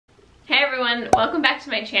everyone, welcome back to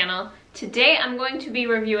my channel. Today I'm going to be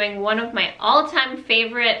reviewing one of my all-time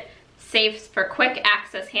favorite safes for quick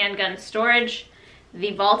access handgun storage,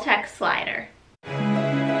 the Vaultek Slider.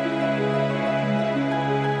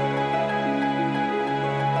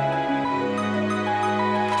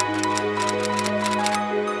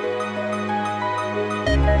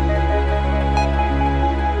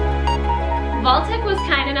 Vaultek was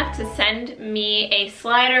kind enough to send me a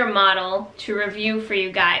slider model to review for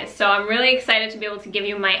you guys, so I'm really excited to be able to give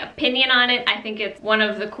you my opinion on it. I think it's one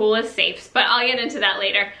of the coolest safes, but I'll get into that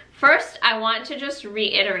later. First, I want to just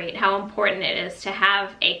reiterate how important it is to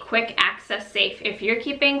have a quick access safe if you're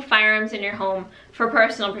keeping firearms in your home for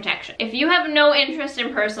personal protection. If you have no interest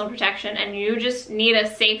in personal protection and you just need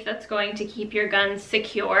a safe that's going to keep your guns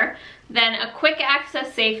secure, then a quick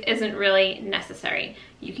access safe isn't really necessary.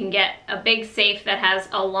 You can get a big safe that has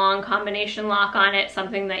a long combination lock on it,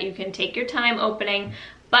 something that you can take your time opening.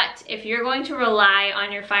 But if you're going to rely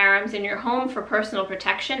on your firearms in your home for personal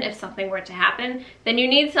protection, if something were to happen, then you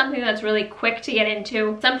need something that's really quick to get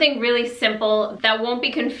into, something really simple that won't be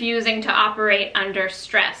confusing to operate under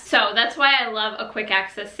stress. So that's why I love a quick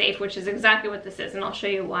access safe, which is exactly what this is, and I'll show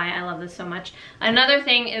you why I love this so much. Another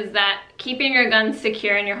thing is that keeping your guns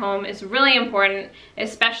secure in your home is really important,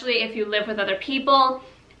 especially if you live with other people.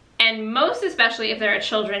 And most especially if there are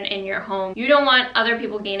children in your home. You don't want other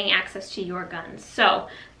people gaining access to your guns. So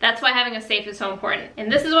that's why having a safe is so important.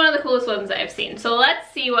 And this is one of the coolest ones that I've seen. So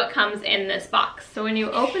let's see what comes in this box. So when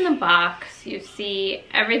you open the box, you see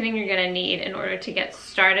everything you're gonna need in order to get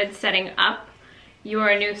started setting up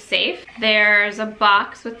your new safe. There's a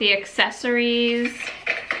box with the accessories.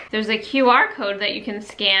 There's a QR code that you can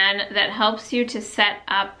scan that helps you to set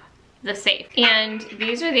up the safe. And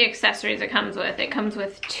these are the accessories it comes with. It comes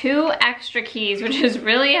with 2 extra keys, which is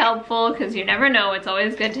really helpful because you never know. It's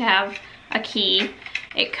always good to have a key.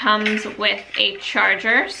 It comes with a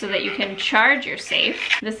charger so that you can charge your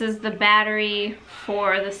safe. This is the battery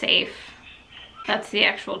for the safe. That's the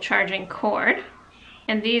actual charging cord.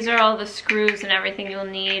 And these are all the screws and everything you'll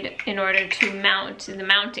need in order to mount the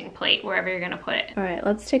mounting plate wherever you're gonna put it. All right,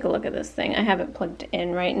 let's take a look at this thing. I have it plugged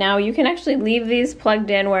in right now. You can actually leave these plugged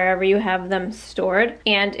in wherever you have them stored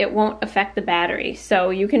and it won't affect the battery. So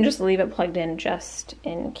you can just leave it plugged in just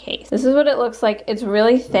in case. This is what it looks like. It's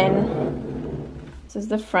really thin. This is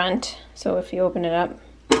the front. So if you open it up,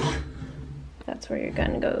 that's where your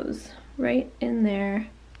gun goes, right in there.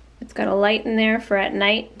 It's got a light in there for at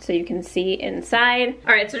night so you can see inside.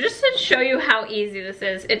 All right, so just to show you how easy this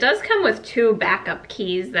is, it does come with 2 backup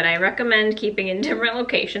keys that I recommend keeping in different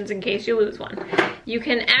locations in case you lose one. You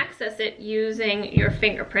can access it using your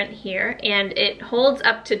fingerprint here, and it holds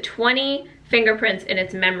up to 20 fingerprints in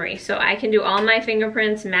its memory. So I can do all my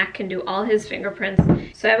fingerprints, Mac can do all his fingerprints.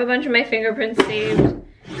 So I have a bunch of my fingerprints saved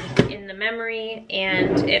in the memory,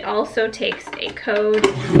 and it also takes a code,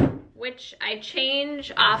 which I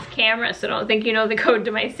change off camera, so don't think you know the code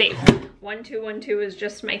to my safe. 1212 is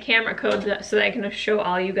just my camera code so that I can show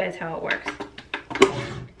all you guys how it works.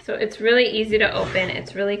 So it's really easy to open,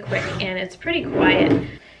 it's really quick, and it's pretty quiet.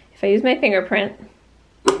 If I use my fingerprint,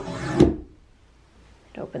 it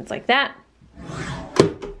opens like that.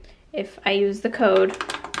 If I use the code,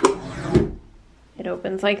 it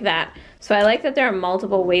opens like that. So I like that there are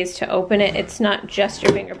multiple ways to open it. It's not just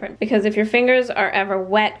your fingerprint, because if your fingers are ever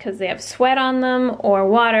wet because they have sweat on them or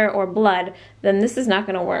water or blood, then this is not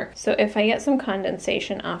gonna work. So if I get some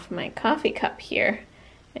condensation off my coffee cup here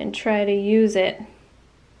and try to use it,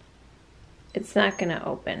 it's not gonna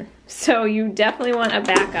open. So you definitely want a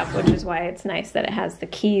backup, which is why it's nice that it has the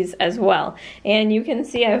keys as well. And you can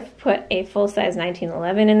see I've put a full-size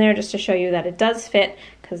 1911 in there just to show you that it does fit,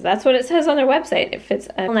 because that's what it says on their website. It fits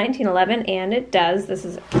a 1911, and it does. This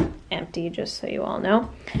is empty, just so you all know.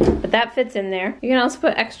 But that fits in there. You can also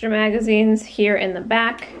put extra magazines here in the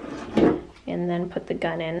back, and then put the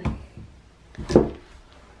gun in.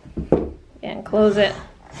 And close it.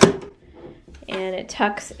 And it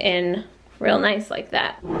tucks in real nice like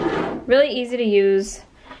that. Really easy to use,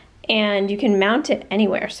 and you can mount it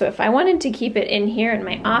anywhere. So if I wanted to keep it in here in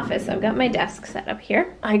my office, I've got my desk set up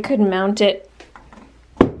here. I could mount it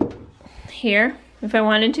here if I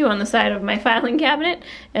wanted to on the side of my filing cabinet,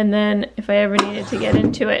 and then if I ever needed to get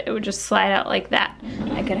into it, it would just slide out like that.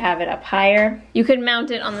 I could have it up higher. You could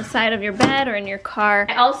mount it on the side of your bed or in your car.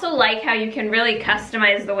 I also like how you can really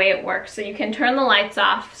customize the way it works. So you can turn the lights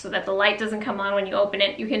off so that the light doesn't come on when you open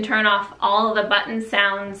it. You can turn off all of the button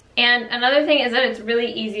sounds. And another thing is that it's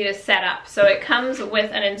really easy to set up. So it comes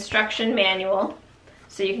with an instruction manual,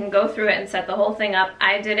 so you can go through it and set the whole thing up.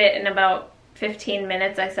 I did it in about 15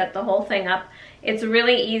 minutes. I set the whole thing up. It's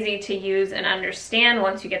really easy to use and understand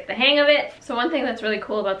once you get the hang of it. So one thing that's really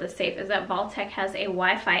cool about this safe is that Vaultek has a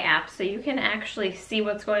Wi-Fi app, so you can actually see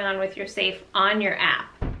what's going on with your safe on your app.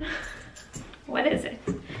 What is it?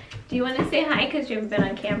 Do you want to say hi because you haven't been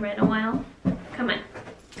on camera in a while? Come on,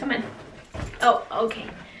 come on. Oh, okay.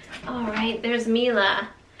 All right, there's Mila.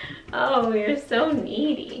 Oh, you're so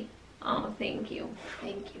needy. Oh, thank you.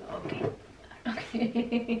 Thank you. Okay.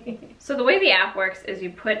 Okay. So the way the app works is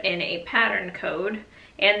you put in a pattern code,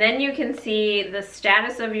 and then you can see the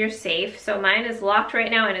status of your safe. So mine is locked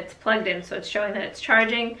right now and it's plugged in, so it's showing that it's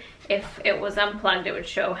charging. If it was unplugged, it would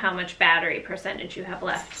show how much battery percentage you have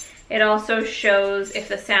left. It also shows if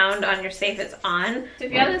the sound on your safe is on. So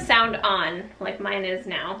if you have the sound on, like mine is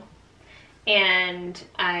now, and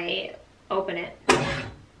I open it,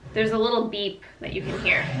 there's a little beep that you can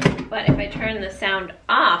hear. But if I turn the sound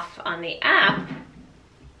off on the app,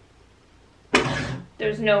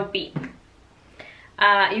 there's no beep.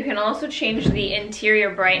 You can also change the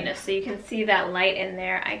interior brightness, so you can see that light in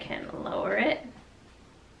there. I can lower it.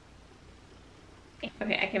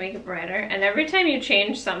 Okay, I can make it brighter. And every time you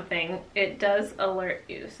change something, it does alert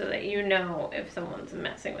you so that you know if someone's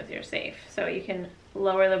messing with your safe. So you can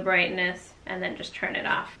lower the brightness and then just turn it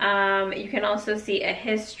off. You can also see a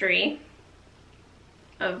history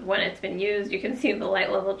of when it's been used. You can see the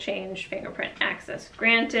light level change, fingerprint access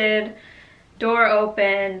granted, door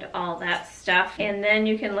opened, all that stuff. And then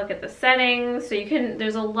you can look at the settings. So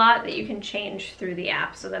there's a lot that you can change through the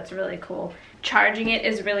app, so that's really cool. Charging it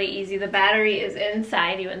is really easy. The battery is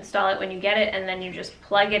inside. You install it when you get it, and then you just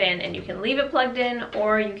plug it in, and you can leave it plugged in,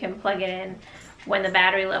 or you can plug it in when the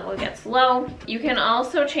battery level gets low. You can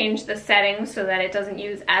also change the settings so that it doesn't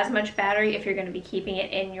use as much battery if you're going to be keeping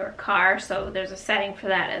it in your car. So there's a setting for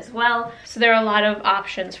that as well. So there are a lot of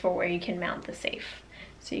options for where you can mount the safe.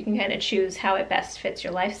 So you can kind of choose how it best fits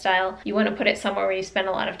your lifestyle. You want to put it somewhere where you spend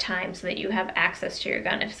a lot of time so that you have access to your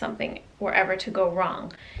gun if something were ever to go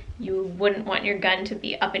wrong. You wouldn't want your gun to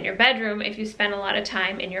be up in your bedroom if you spend a lot of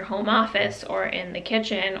time in your home office or in the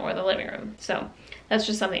kitchen or the living room. So that's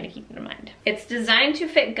just something to keep in mind. It's designed to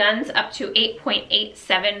fit guns up to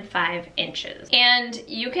 8.875 inches. And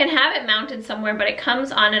you can have it mounted somewhere, but it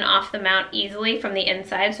comes on and off the mount easily from the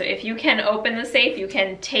inside. So if you can open the safe, you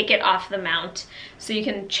can take it off the mount. So you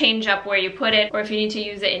can change up where you put it, or if you need to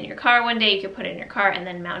use it in your car one day, you can put it in your car and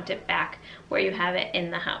then mount it back where you have it in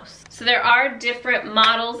the house. So there are different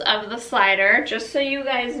models of the slider. Just so you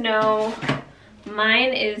guys know,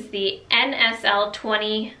 mine is the NSL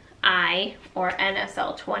 20i or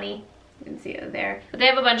NSL 20. You can see it there. But they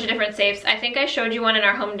have a bunch of different safes. I think I showed you one in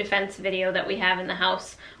our home defense video that we have in the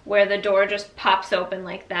house where the door just pops open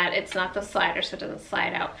like that. It's not the slider, so it doesn't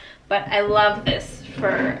slide out. But I love this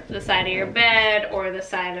for the side of your bed or the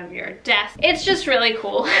side of your desk. It's just really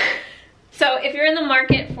cool. So if you're in the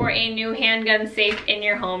market for a new handgun safe in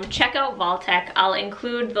your home, check out Vaultek. I'll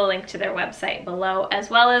include the link to their website below, as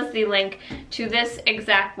well as the link to this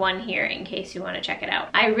exact one here in case you want to check it out.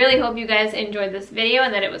 I really hope you guys enjoyed this video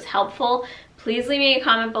and that it was helpful. Please leave me a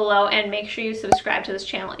comment below and make sure you subscribe to this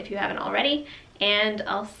channel if you haven't already, and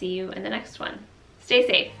I'll see you in the next one. Stay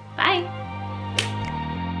safe. Bye.